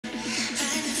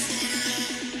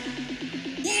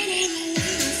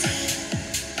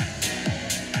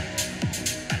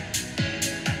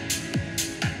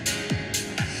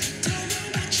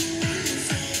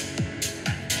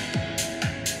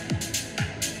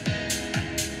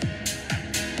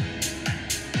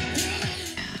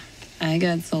I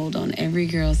got sold on every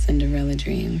girl's Cinderella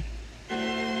dream. I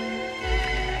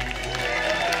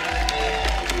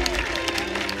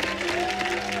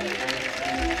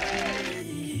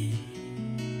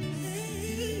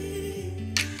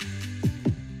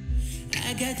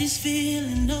got this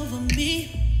feeling over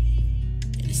me,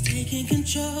 and it's taking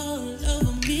control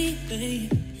over me,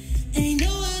 babe. Ain't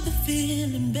no other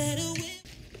feeling better with.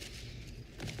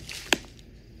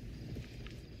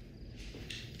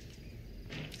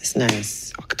 It's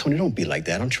nice. Oh, Tony, don't be like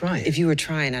that. I'm trying. If you were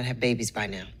trying, I'd have babies by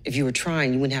now. If you were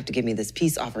trying, you wouldn't have to give me this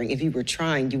peace offering. If you were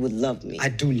trying, you would love me. I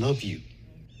do love you.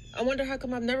 I wonder how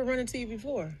come I've never run into you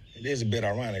before. It is a bit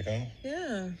ironic, huh?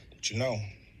 Yeah. But you know,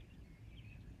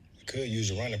 I could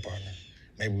use a running partner.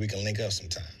 Maybe we can link up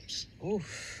sometimes.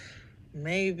 Oof.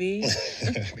 Maybe.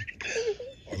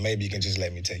 Or maybe you can just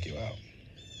let me take you out.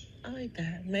 I like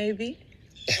that. Maybe.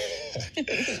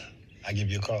 I'll give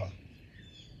you a call.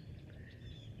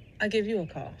 I'll give you a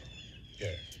call. Yeah.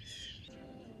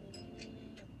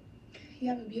 You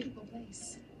have a beautiful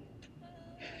place.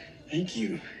 Thank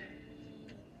you.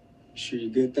 Sure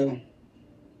you're good, though?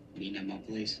 Being at my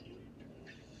place?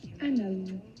 I know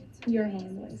you. You're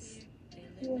harmless.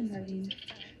 You won't hurt me.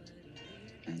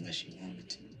 Unless you wanted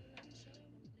to.